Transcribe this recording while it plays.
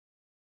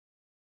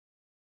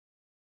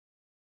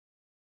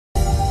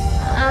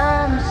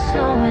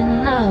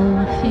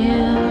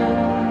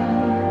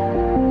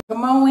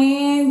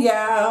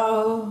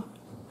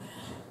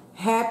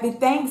Happy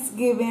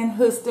Thanksgiving,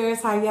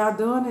 hoosters. How y'all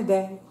doing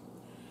today?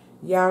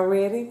 Y'all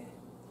ready?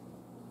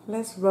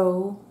 Let's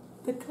roll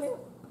the clip.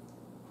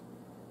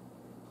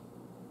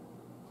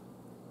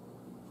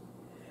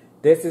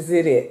 This is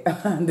it.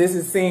 This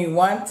is scene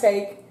one,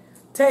 take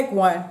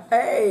one.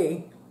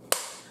 Hey,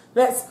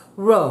 let's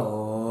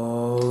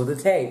roll the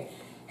tape.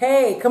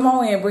 Hey, come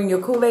on in. Bring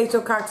your Kool-Aid,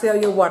 your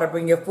cocktail, your water.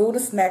 Bring your food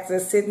and snacks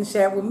and sit and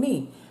chat with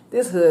me.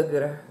 This hood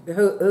girl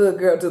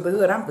to the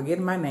hood. I'm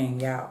forgetting my name,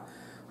 y'all.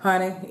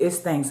 Honey, it's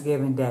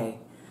Thanksgiving Day.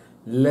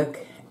 Look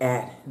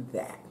at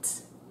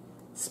that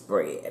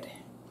spread.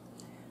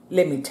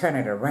 Let me turn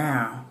it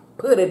around.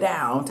 Put it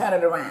down. Turn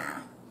it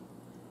around.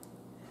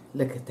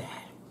 Look at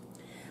that.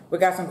 We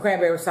got some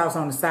cranberry sauce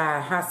on the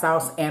side, hot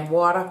sauce and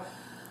water.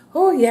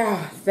 Oh,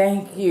 yeah.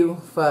 Thank you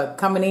for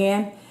coming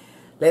in.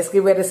 Let's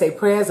get ready to say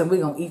prayers and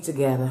we're going to eat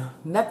together.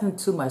 Nothing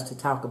too much to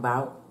talk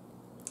about,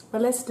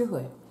 but let's do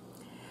it.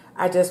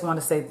 I just want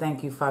to say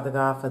thank you, Father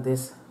God, for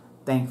this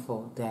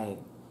thankful day.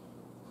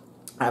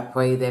 I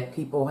pray that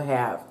people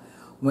have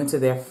went to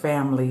their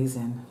families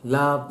and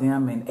loved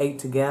them and ate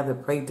together,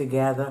 prayed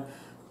together,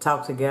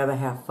 talked together,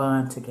 have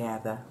fun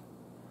together.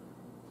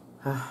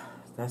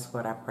 That's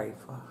what I pray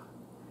for.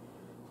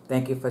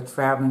 Thank you for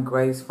traveling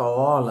grace for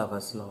all of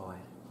us, Lord.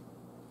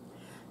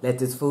 Let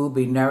this food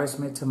be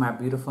nourishment to my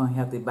beautiful and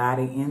healthy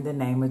body. In the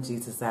name of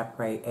Jesus, I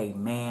pray.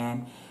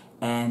 Amen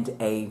and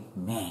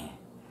amen.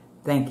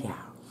 Thank y'all.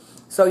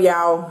 So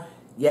y'all,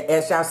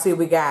 as y'all see,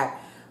 we got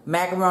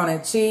macaroni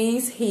and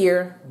cheese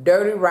here,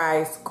 dirty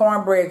rice,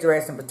 cornbread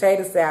dressing,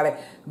 potato salad,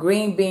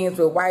 green beans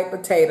with white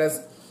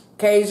potatoes,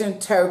 Cajun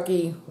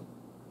turkey,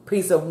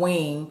 piece of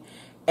wing,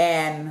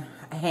 and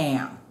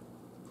ham.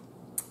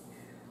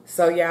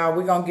 So y'all,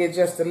 we're going to get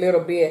just a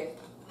little bit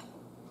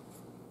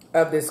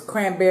of this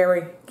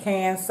cranberry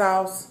can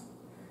sauce.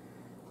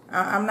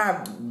 I'm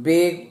not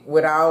big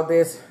with all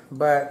this,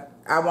 but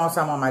I want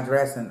some on my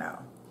dressing though.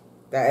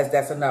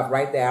 That's enough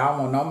right there. I don't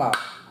want no more.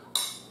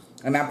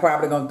 And I'm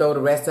probably going to throw the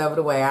rest of it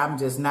away. I'm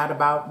just not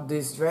about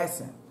this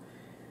dressing.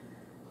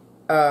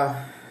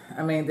 I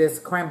mean, this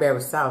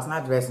cranberry sauce,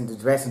 not dressing. The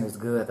dressing is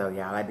good, though,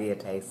 y'all. I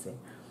did taste it.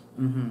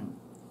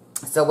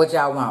 So what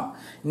y'all want?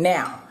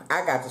 Now,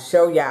 I got to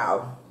show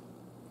y'all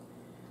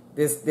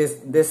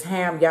this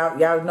ham.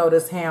 Y'all know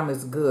this ham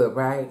is good,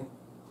 right?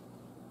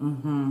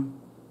 I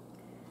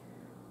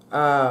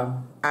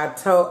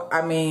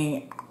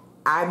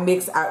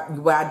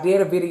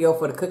did a video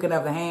for the cooking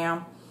of the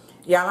ham.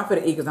 Y'all, I'm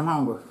finna eat because I'm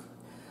hungry.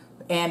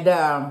 And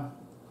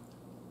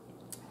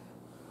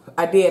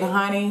I did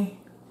honey.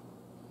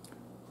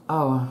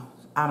 Oh,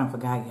 I done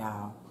forgot,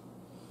 y'all.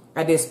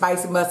 I did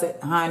spicy mustard,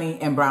 honey,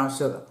 and brown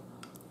sugar.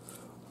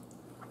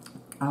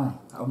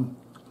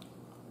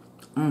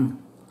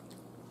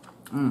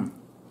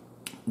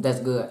 That's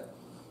good.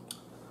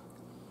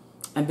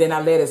 And then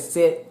I let it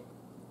sit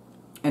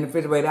in the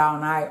refrigerator all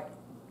night.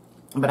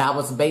 But I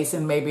was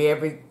basting maybe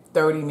every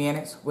 30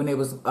 minutes when it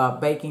was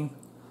baking.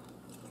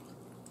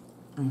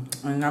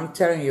 And I'm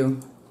telling you,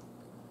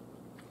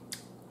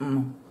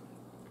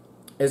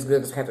 it's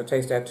good to have to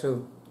taste that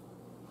too.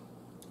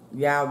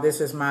 Y'all, this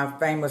is my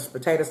famous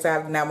potato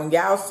salad. Now, when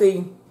y'all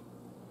see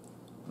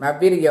my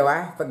video,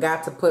 I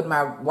forgot to put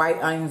my white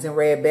onions and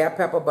red bell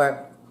pepper,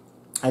 but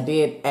I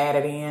did add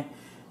it in.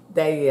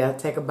 There you go.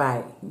 Take a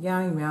bite.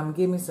 Yum, yum.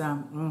 Give me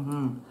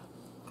some.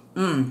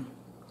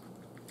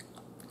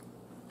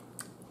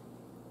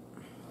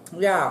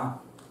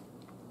 Y'all,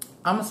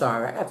 I'm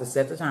sorry. I got to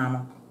set the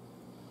timer.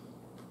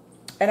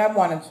 And I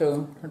wanted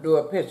to do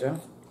a picture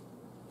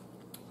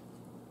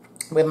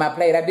with my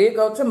plate. I did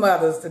go to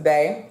Mother's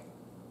today.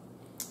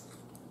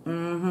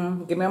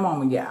 Give me a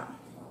moment, y'all.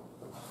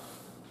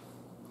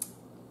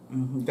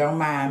 Don't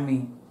mind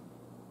me.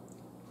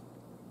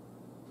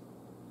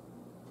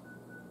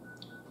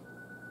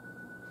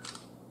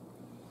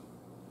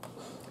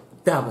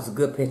 That was a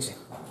good picture.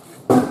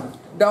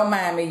 Don't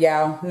mind me,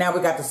 y'all. Now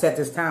we got to set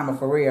this timer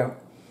for real.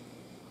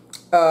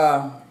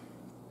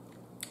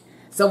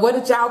 So what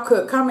did y'all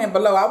cook? Comment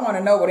below. I want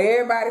to know what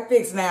everybody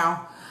thinks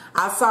now.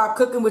 I saw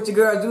Cooking with Your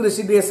Girl Judah.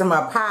 She did some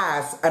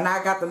pies, and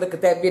I got to look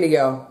at that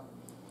video.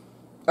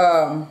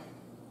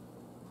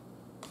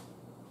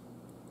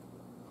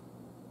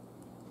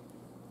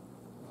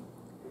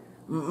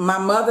 My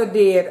mother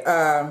did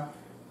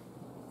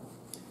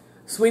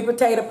sweet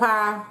potato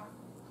pie.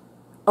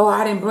 Oh,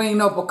 I didn't bring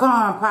no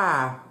pecan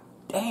pie.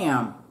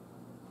 Damn.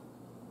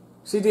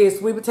 She did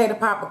sweet potato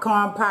pie,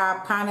 pecan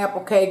pie,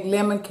 pineapple cake,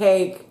 lemon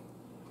cake.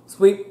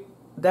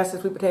 That's the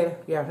sweet potato.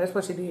 Yeah, that's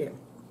what she did.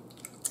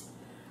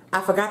 I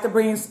forgot to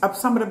bring up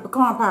some of the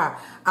pecan pie.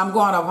 I'm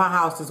going over her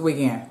house this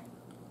weekend.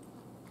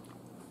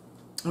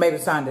 Maybe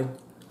Sunday.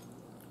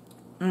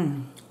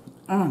 Them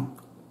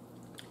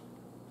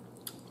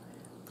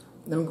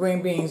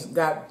green beans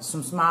got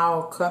some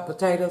small cut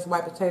potatoes,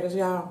 white potatoes,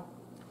 y'all.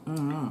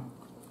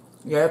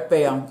 Yeah, it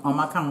fell on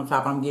my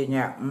countertop. I'm getting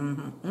out.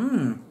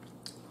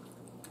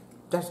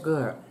 That's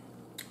good.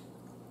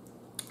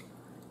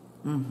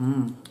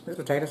 This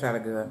potato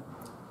salad good.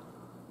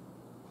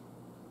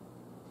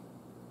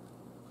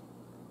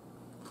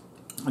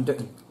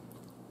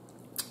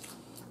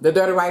 The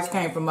dirty rice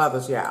came from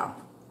others, y'all.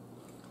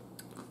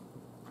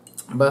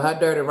 But her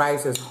dirty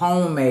rice is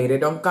homemade. It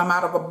don't come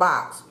out of a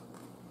box.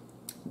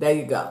 There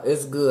you go.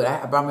 It's good.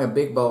 I brought me a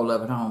big bowl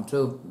of it home,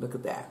 too. Look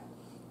at that.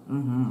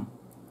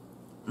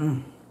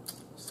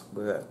 It's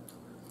good.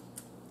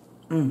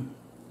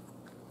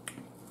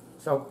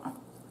 So,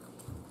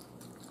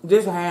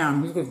 this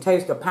ham, you can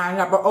taste the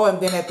pineapple. Oh, and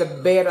then at the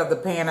bed of the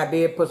pan, I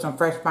did put some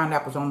fresh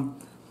pineapples on.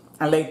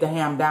 I laid the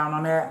ham down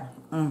on that.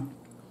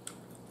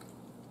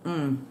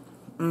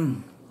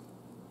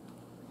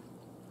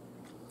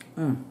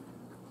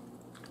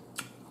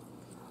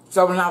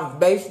 So when I was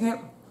basting it,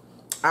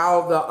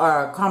 all the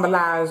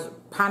caramelized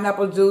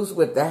pineapple juice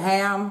with the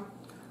ham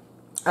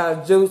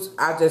juice,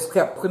 I just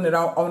kept putting it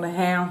on the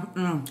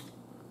ham.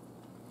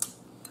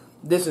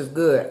 This is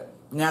good.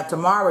 Now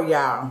tomorrow,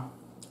 y'all,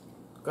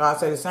 God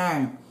say the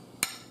same.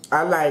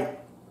 I like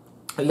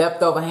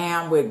leftover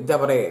ham with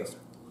deviled eggs.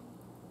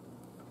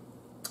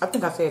 I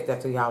think I said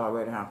that to y'all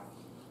already, huh?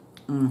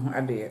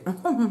 I did.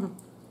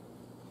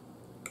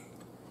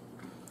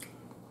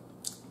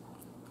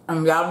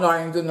 And y'all know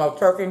I ain't do no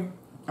turkey.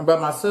 But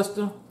my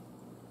sister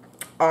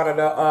ordered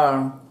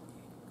a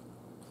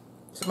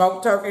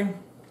smoked turkey.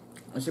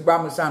 And she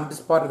brought me some, this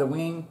part of the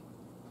wing.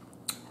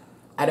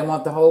 I didn't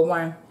want the whole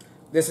one.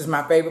 This is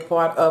my favorite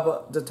part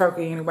of the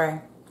turkey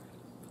anyway.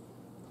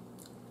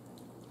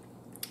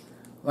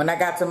 When I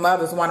got to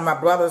Mother's, one of my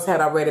brothers had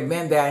already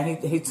been there, and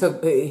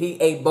he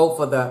ate both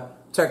of the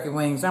turkey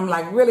wings. I'm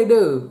like, really,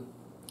 dude?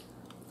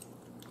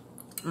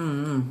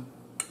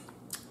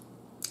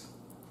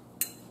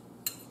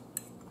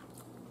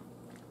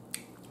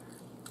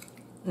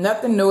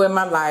 Nothing new in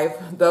my life.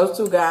 Those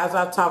two guys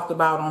I talked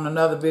about on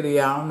another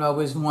video. I don't know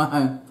which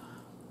one.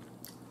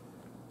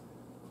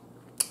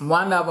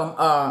 One of them,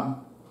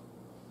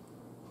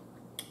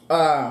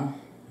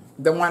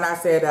 the one I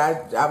said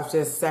I was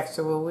just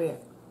sexual with.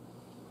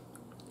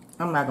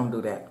 I'm not gonna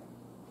do that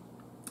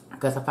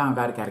because I found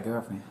out I got a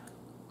girlfriend,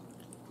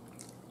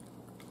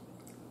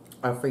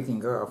 a freaking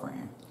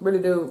girlfriend. Really,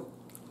 dude.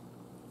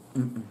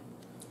 And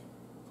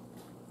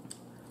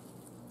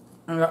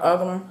the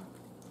other one,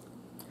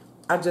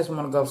 I just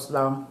want to go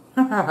slow.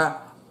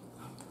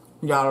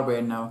 Y'all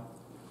already know.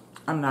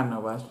 I'm not in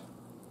no rush.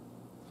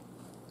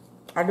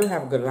 I do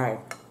have a good life.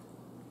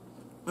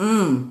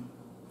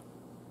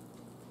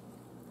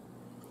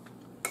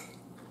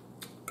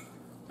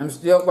 I'm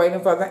still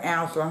waiting for the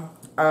answer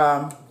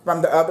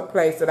from the other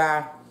place that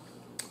I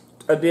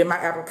did my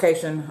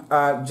application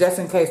just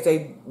in case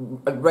they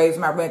raise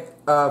my rent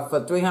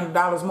for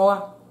 $300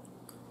 more.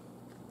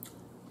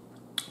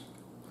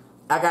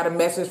 I got a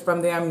message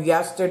from them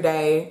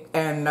yesterday,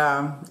 and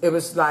it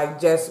was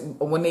like, just,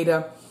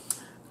 Juanita,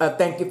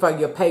 thank you for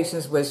your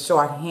patience with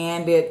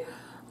short-handed.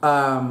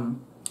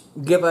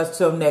 Give us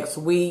till next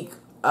week.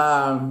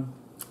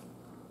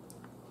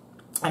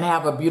 And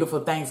have a beautiful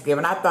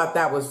Thanksgiving. I thought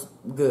that was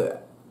good.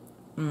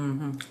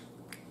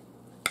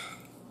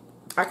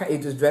 I can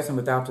eat this dressing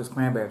without this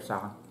cranberry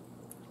sauce.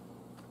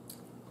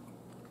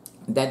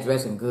 That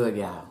dressing good,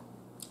 y'all.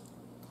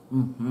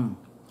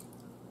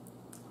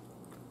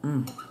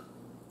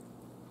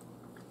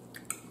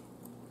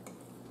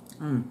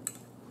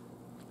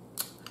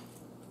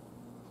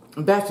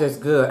 That's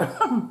just good.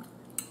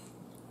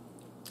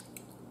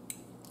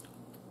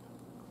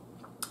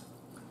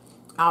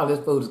 All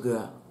this food is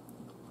good.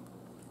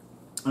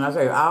 And I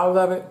say all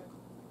of it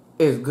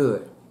is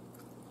good.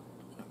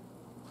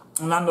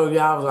 And I know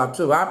y'all are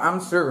too. I'm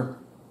sure.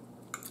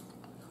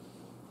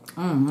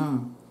 I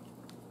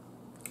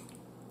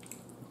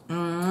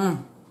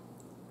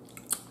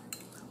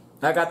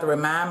got to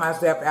remind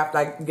myself after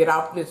I get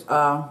off this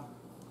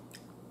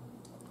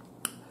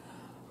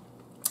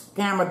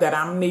camera that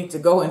I need to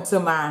go into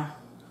my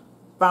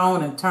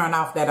phone and turn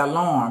off that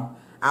alarm.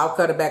 I'll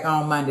cut it back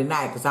on Monday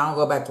night because I don't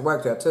go back to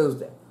work till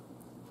Tuesday.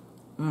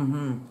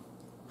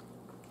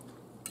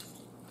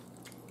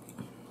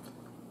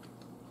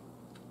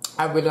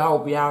 I really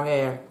hope y'all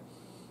had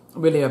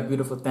really a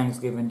beautiful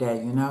Thanksgiving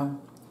Day, you know?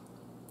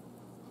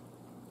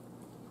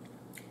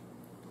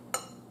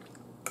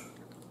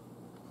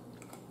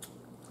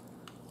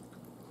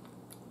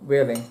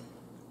 Really.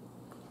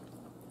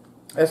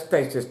 Let's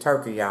taste this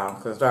turkey, y'all,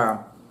 because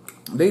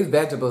these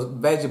vegetables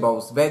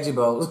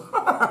vegetables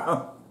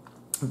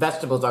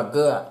are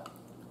good.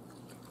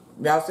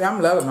 Y'all see,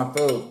 I'm loving my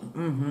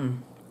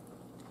food.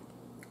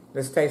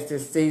 Let's taste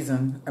this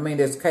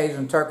this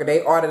Cajun turkey.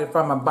 They ordered it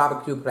from a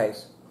barbecue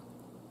place.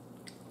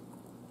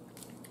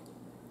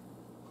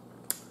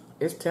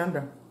 It's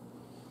tender.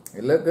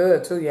 It look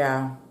good too,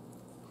 y'all.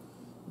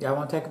 Y'all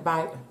want to take a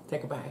bite?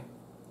 Take a bite.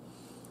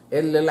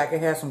 It look like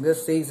it has some good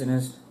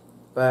seasonings,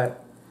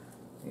 but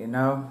you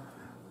know,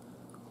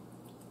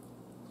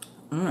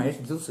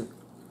 it's juicy.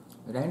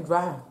 It ain't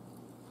dry.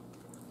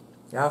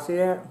 Y'all see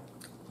that?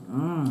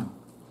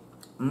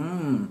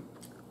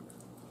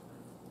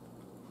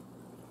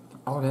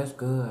 Oh, that's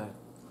good.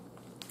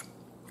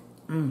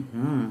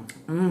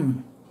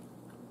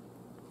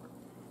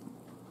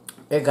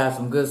 It got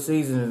some good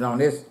seasonings on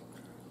this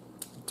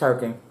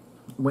turkey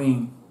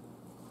wing.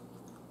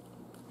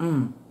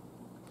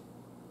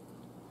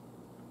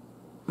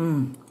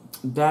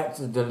 That's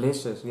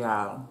delicious,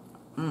 y'all.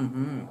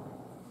 I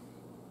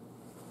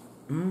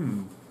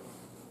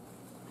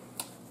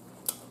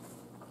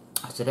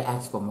should have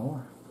asked for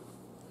more.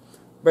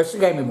 But she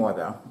gave me more,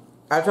 though.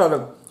 I told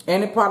her,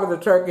 any part of the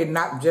turkey,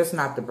 not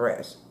the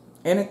breast.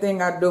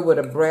 Anything I do with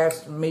a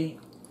breast meat,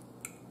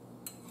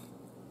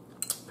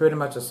 pretty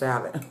much a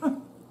salad.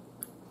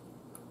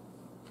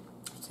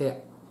 That's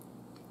it.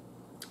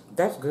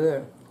 That's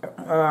good.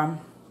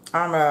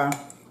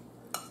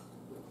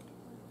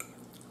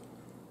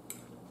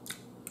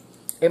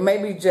 It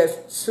may be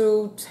just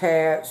too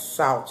tad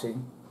salty.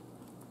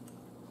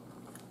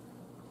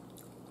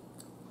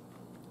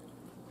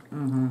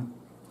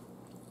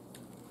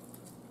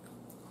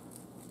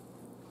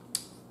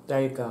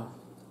 There you go.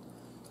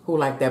 Who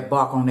like that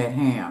bark on that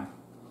ham?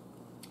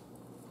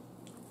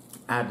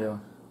 I do.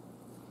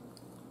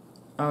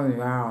 Oh,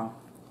 wow.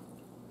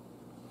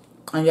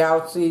 And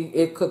y'all see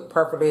it cooked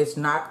perfectly. It's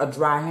not a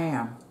dry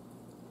ham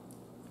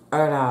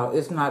at all.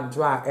 It's not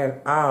dry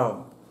at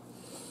all.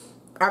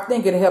 I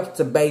think it helps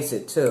to base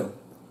it too.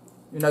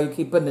 You know, you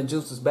keep putting the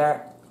juices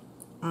back.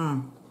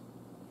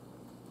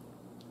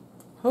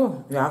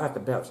 Oh, yeah, I got the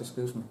belch,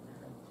 excuse me.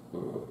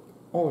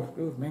 Oh,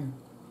 excuse me.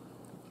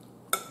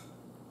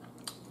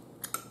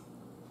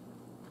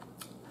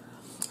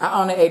 I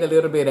only ate a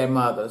little bit at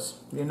Mother's,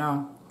 you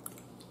know.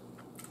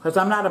 Because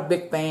I'm not a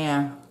big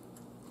fan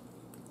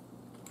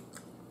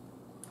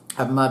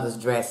of Mother's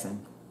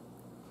dressing.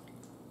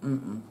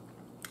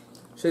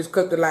 She's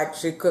cooked it like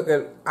she cooked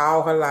it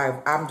all her life.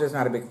 I'm just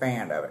not a big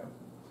fan of it.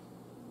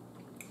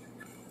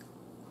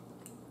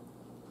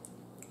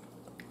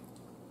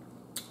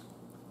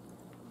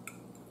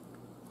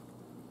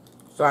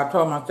 So I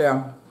told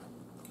myself,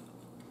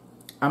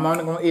 I'm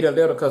only going to eat a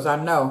little because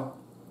I know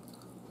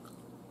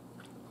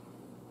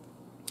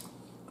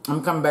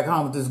I'm coming back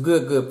home with this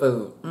good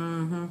food.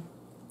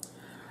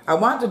 I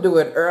want to do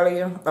it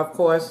earlier, of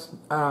course,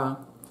 so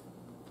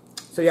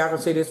y'all can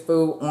see this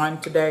food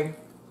on today,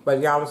 but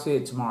y'all will see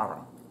it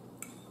tomorrow.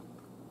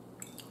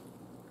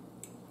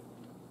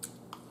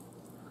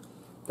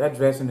 That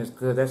dressing is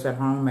good. That's that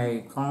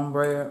homemade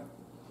cornbread.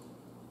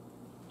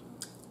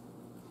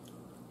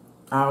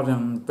 All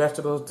them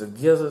vegetables, the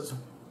gizzards.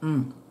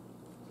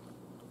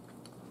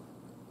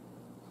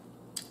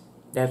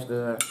 That's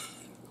good.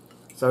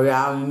 So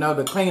y'all know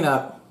the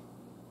cleanup.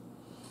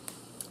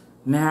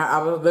 Now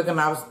I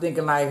was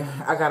thinking like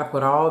I gotta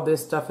put all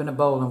this stuff in a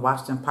bowl and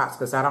wash them pots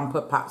because I don't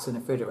put pots in the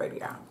refrigerator,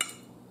 y'all.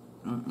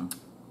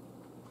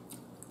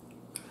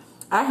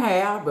 I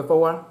have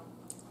before,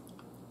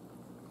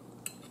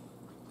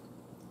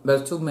 but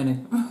it's too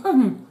many.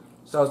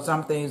 So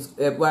some things,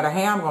 well, the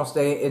ham gonna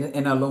stay in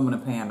an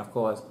aluminum pan, of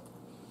course,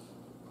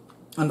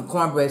 and the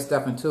cornbread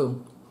stuffing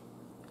too.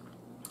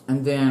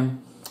 And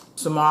then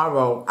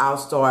tomorrow I'll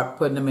start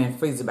putting them in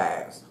freezer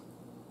bags.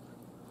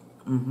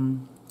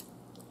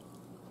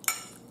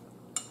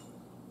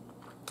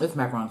 This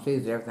macaroni and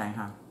cheese, everything,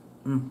 huh?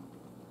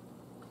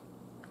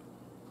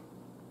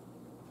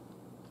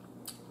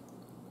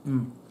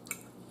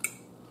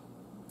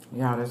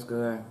 Yeah, that's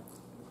good.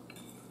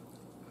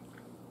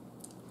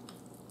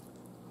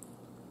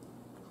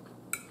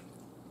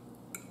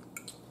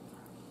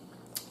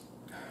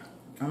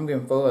 I'm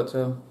getting full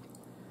too.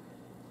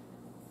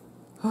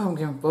 Oh, I'm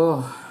getting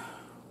full.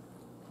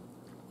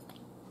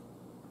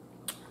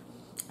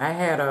 I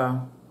had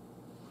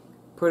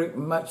pretty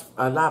much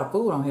a lot of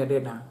food on here,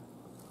 didn't I?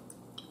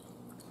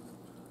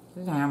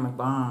 This ham is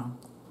bomb.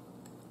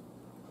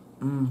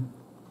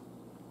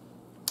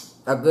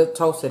 A good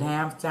toasted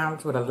ham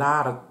sandwich with a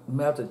lot of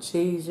melted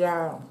cheese,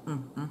 y'all.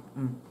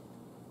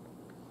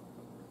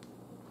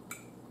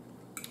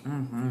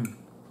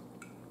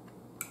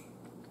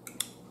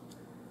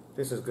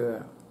 This is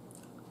good.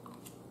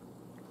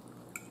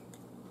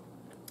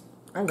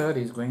 I love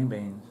these green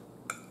beans.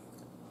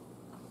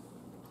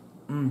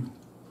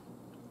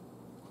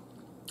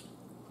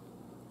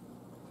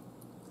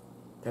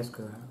 That's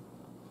good.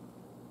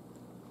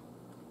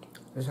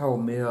 This whole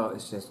meal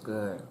is just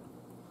good.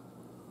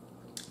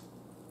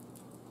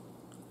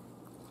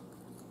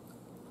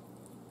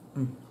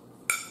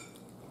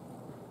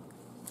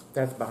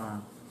 That's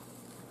bomb.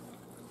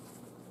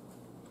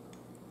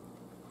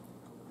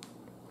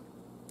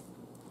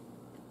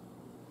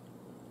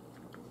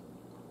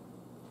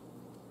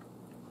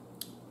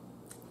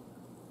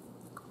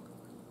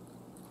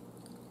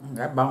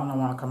 That bone don't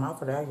want to come out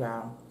for that,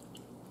 y'all.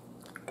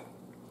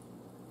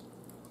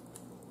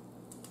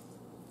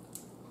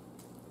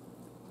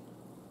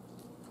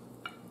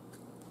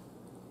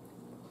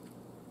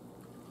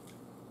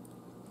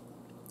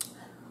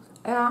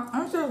 Yeah,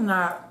 I'm just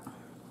not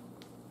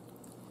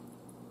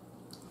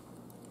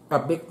a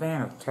big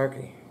fan of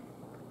turkey.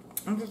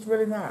 I'm just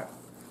really not.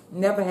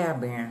 Never have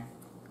been.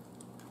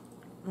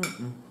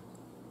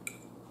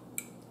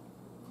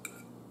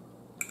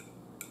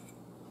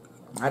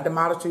 I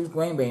demolish these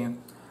green beans.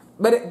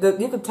 But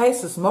you can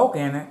taste the smoke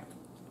in it.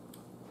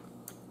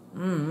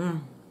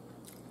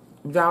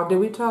 Y'all, did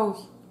we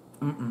toast?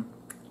 Mm-mm.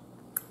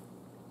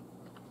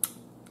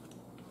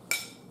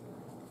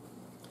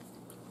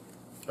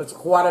 It's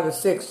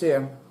 5:45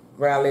 here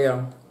where I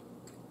live.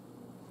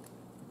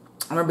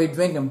 I'm gonna be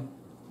drinking.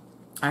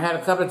 I had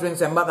a couple of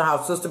drinks at Mother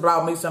House. Sister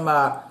brought me some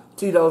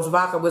Tito's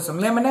vodka with some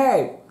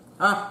lemonade.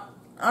 It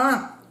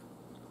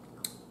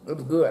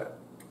was good.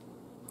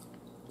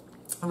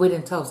 We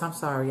didn't toast. I'm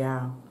sorry,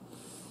 y'all.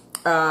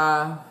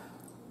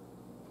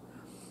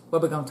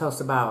 What we gonna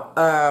toast about?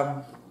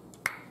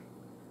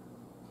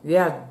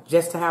 Yeah,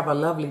 just to have a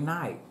lovely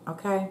night.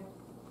 Okay.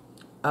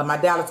 My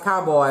Dallas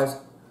Cowboys.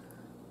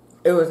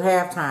 It was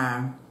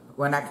halftime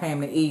when I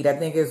came to eat. I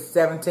think it's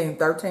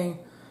 17-13.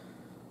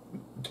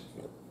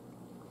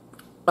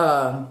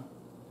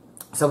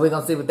 So we're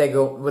gonna see what they're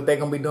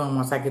gonna be doing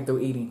once I get through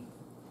eating.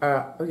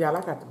 Oh y'all,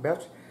 I got the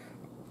belch.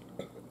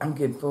 I'm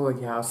getting full,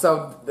 y'all.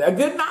 So a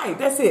good night.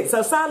 That's it.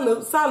 So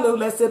salute, salute.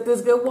 Let's sip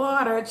this good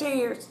water.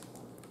 Cheers.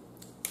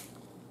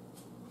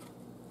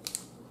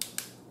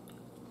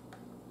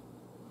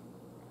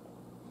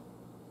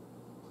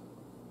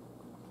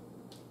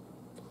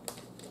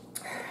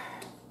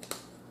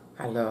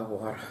 I love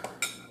water.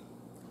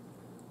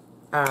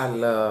 I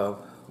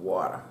love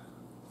water.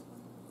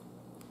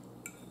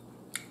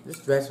 This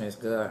dressing is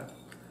good.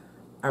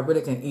 I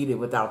really can eat it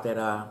without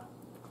that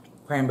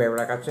cranberry.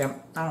 Like I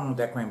said, I don't want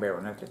that cranberry.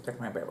 No, just the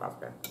cranberry off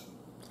there.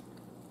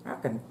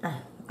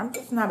 I'm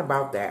just not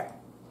about that.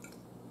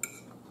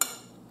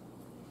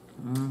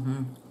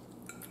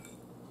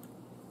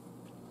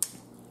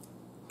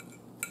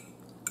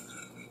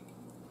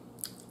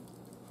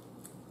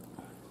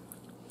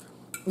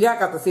 Yeah, I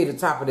got to see the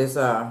top of this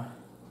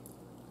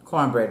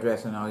cornbread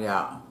dressing on,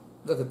 y'all.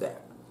 Look at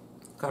that.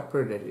 Look how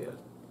pretty that is.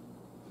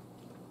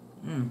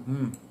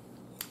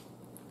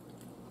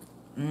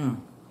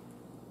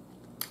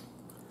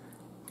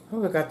 Oh,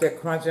 we got that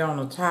crunchy on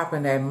the top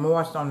and that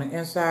moist on the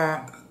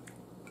inside.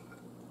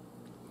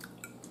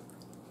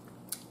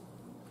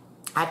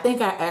 I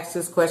think I asked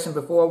this question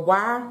before.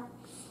 Why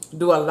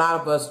do a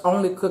lot of us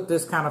only cook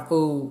this kind of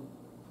food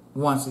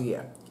once a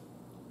year?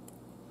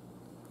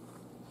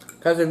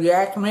 Because if you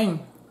ask me,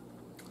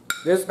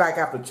 this is like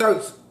after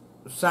church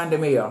Sunday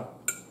meal.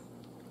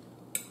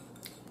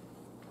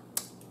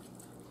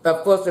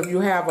 Of course, if you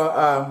have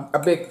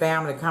a big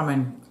family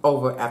coming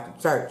over after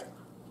church.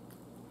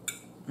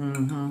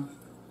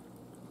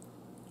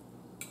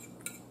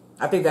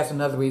 I think that's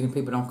another reason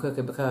people don't cook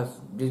it, because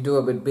you do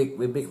it with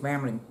big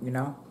family, you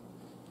know.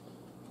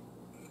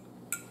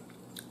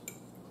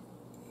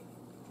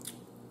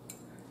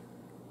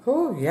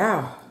 Oh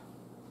yeah.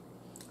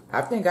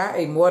 I think I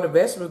ate more of the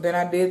vegetables than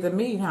I did the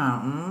meat, huh?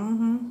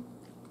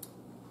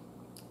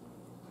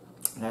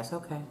 That's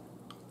okay.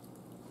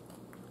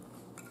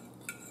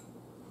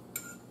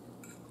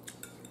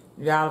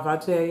 Y'all, if I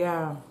tell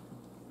y'all,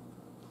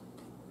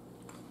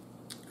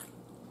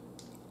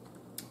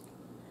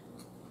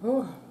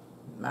 oh,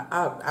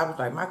 I was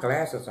like, my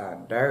glasses are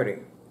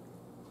dirty.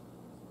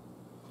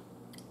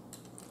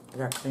 I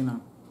got to clean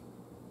them.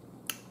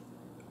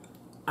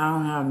 I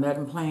don't have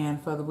nothing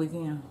planned for the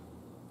weekend.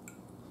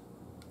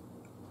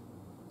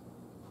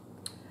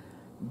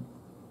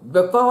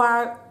 Before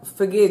I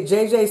forget,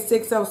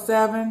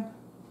 JJ607,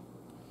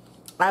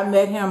 I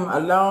met him a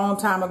long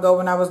time ago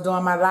when I was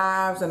doing my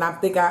lives, and I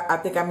think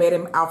I met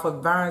him off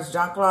of Vern's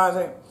Junk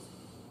Closet.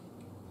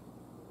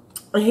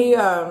 He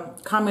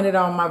commented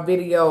on my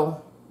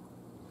video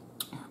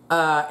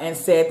and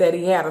said that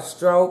he had a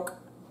stroke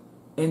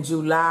in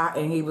July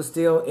and he was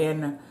still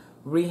in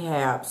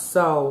rehab.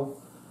 So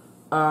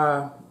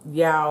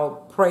y'all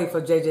pray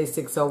for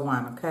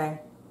JJ601,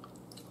 okay?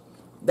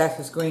 That's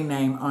his screen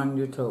name on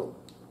YouTube.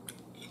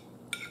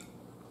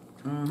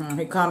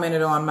 He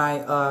commented on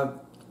my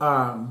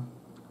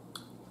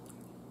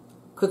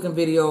cooking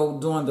video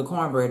doing the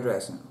cornbread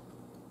dressing.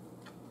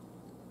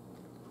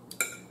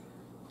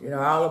 You know,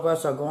 all of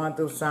us are going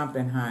through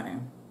something, honey.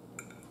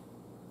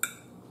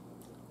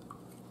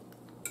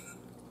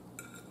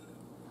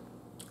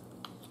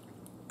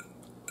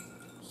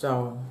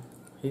 So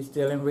he's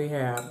still in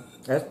rehab.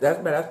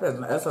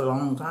 That's a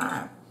long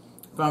time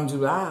from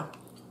July,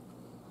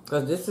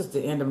 because this is the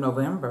end of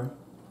November.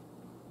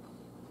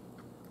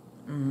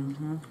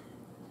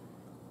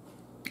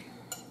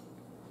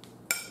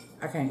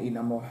 I can't eat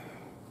no more.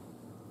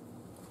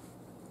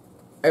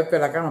 I feel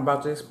like I'm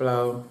about to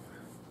explode.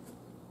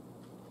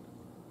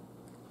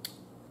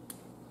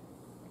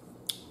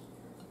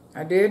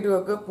 I did do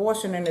a good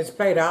portion in this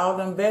plate. All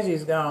them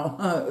veggies gone.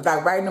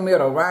 Like right in the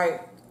middle,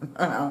 right?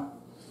 I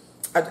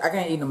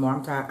can't eat no more.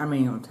 I'm tired.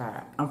 I'm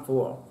tired. I'm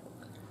full.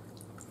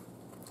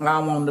 I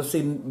don't want to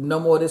see no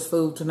more of this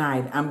food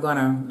tonight. I'm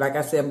gonna, like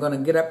I said, I'm gonna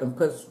get up and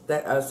put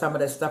that, some of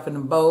that stuff in the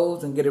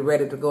bowls and get it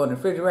ready to go in the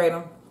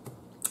refrigerator.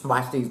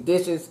 Wash these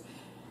dishes,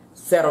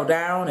 settle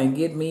down, and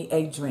get me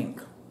a drink.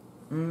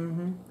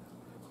 Throw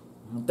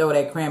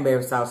that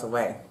cranberry sauce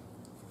away.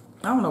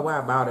 I don't know why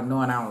I bought it,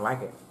 knowing I don't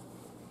like it.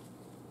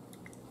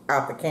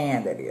 Out the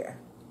can, that is.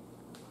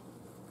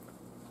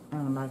 I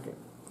don't like it.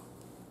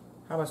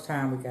 How much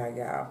time we got,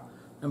 y'all?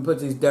 And put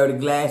these dirty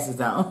glasses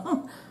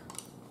on.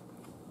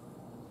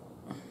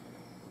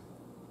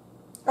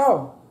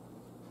 Oh.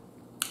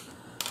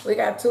 We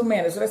got 2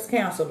 minutes. Let's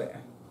cancel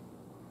that.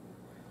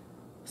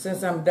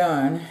 Since I'm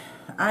done.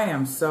 I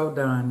am so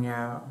done,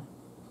 y'all.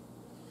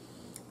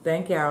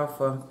 Thank y'all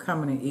for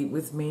coming to eat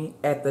with me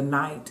at the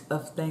night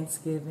of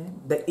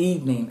Thanksgiving. The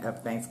evening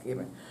of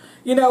Thanksgiving.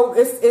 You know,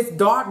 it's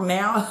dark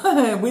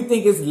now. We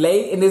think it's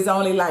late and it's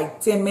only like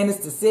 10 minutes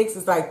to 6.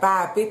 It's like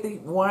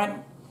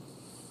 5:51.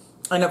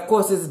 And of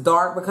course it's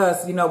dark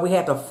because, you know, we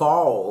had to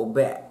fall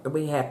back.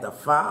 We had to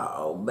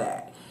fall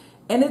back.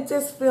 And it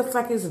just feels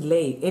like it's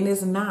late and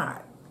it's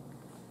not.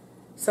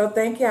 So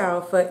thank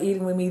y'all for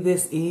eating with me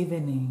this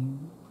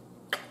evening.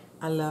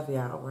 I love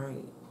y'all,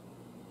 right?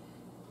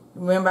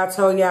 Remember I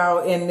told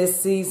y'all in this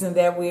season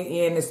that we're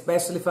in,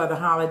 especially for the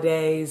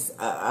holidays,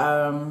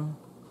 I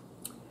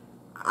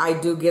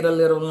do get a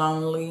little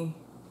lonely.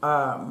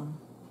 But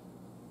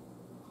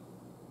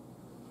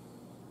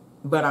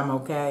I'm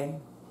okay.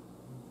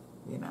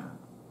 You know.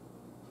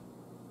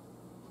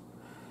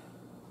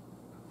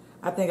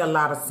 I think a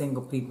lot of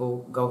single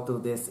people go through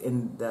this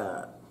in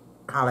the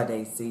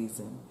holiday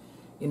season.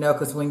 You know,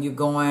 because when you're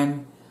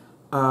going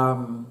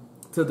to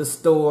the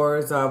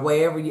stores or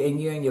wherever,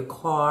 and you're in your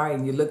car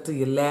and you look to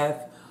your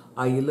left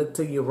or you look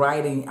to your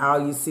right and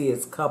all you see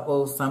is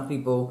couples. Some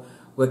people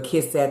will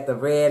kiss at the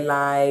red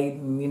light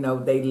and, you know,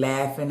 they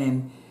laughing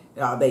and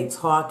they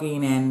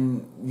talking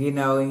and, you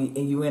know, and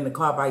you in the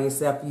car by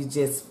yourself. You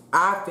just,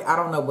 I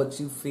don't know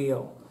what you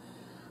feel,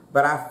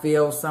 but I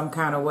feel some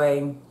kind of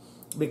way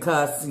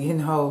because, you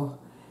know,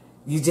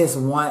 you just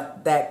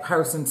want that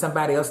person,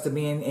 somebody else to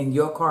be in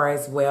your car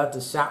as well,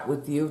 to shop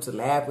with you, to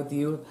laugh with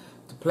you,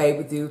 to play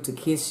with you, to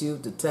kiss you,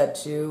 to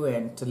touch you,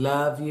 and to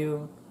love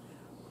you.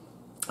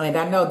 And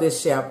I know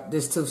this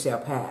too shall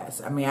pass.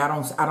 I mean, I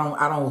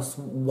don't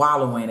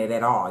wallow in it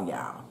at all,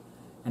 y'all.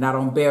 And I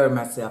don't bury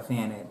myself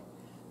in it.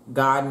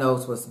 God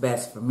knows what's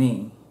best for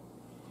me.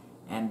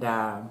 And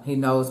he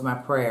knows my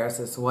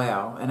prayers as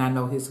well. And I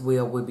know his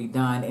will be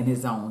done in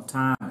his own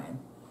timing.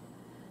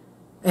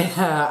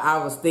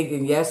 I was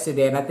thinking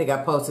yesterday, and I think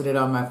I posted it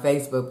on my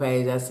Facebook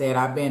page. I said,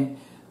 I've been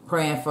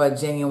praying for a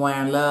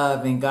genuine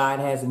love, and God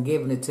hasn't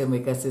given it to me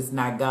because it's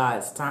not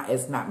God's time.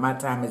 It's not my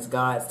time, it's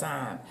God's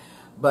time.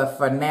 But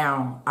for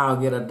now, I'll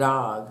get a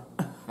dog.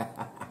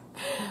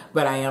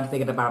 But I am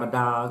thinking about a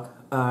dog,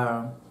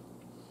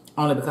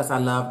 only because I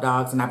love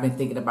dogs, and I've been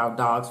thinking about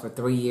dogs for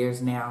 3 years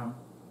now.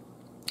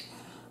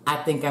 I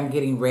think I'm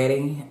getting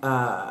ready.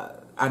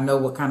 I know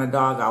what kind of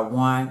dog I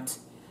want.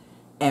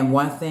 And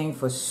one thing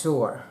for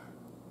sure,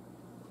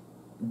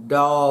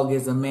 dog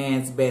is a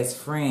man's best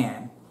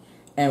friend.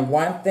 And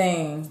one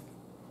thing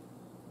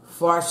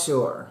for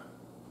sure,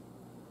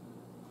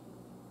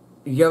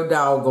 your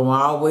dog gonna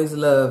always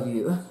love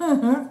you.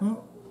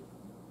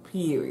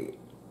 Period.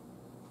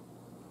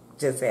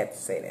 Just had to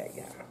say that,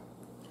 y'all.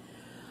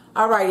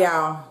 All right,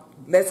 y'all.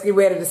 Let's get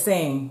ready to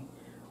sing.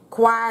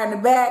 Choir in the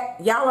back.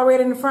 Y'all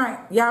already in the front.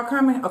 Y'all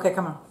coming? Okay,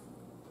 come on.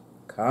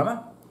 Come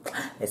on.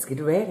 Let's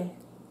get ready.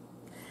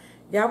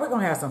 Y'all, we're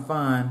going to have some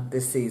fun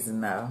this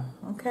season now.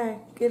 Okay,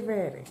 get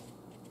ready.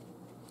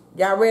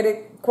 Y'all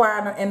ready,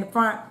 choir in the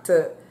front,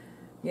 to,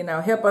 you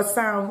know, help us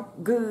sound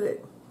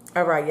good?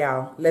 All right,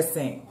 y'all, let's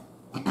sing.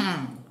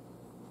 I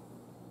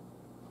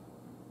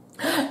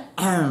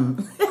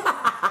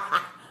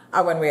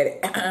wasn't ready.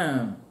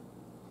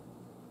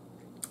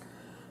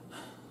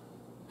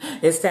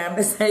 It's time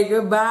to say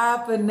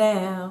goodbye for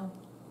now.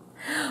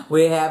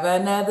 We have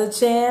another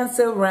chance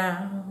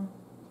around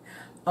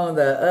on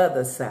the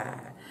other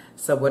side.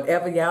 So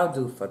whatever y'all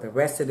do for the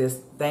rest of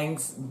this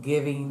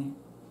Thanksgiving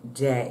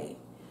Day,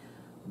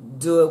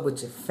 do it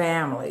with your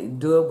family,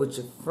 do it with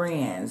your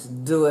friends,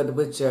 do it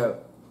with your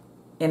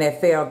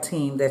NFL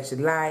team that you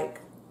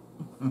like,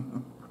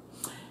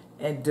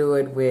 and do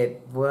it with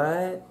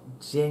what?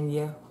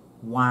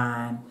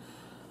 Genuine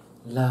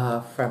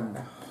love from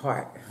the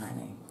heart,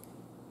 honey.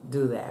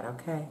 Do that,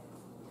 okay?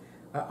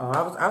 Uh-oh,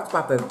 I was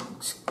about to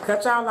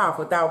cut y'all off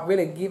without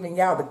really giving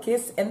y'all the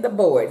kiss and the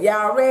board.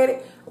 Y'all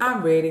ready?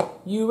 I'm ready.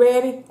 You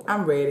ready?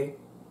 I'm ready.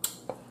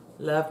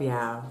 Love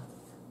y'all.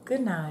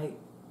 Good night.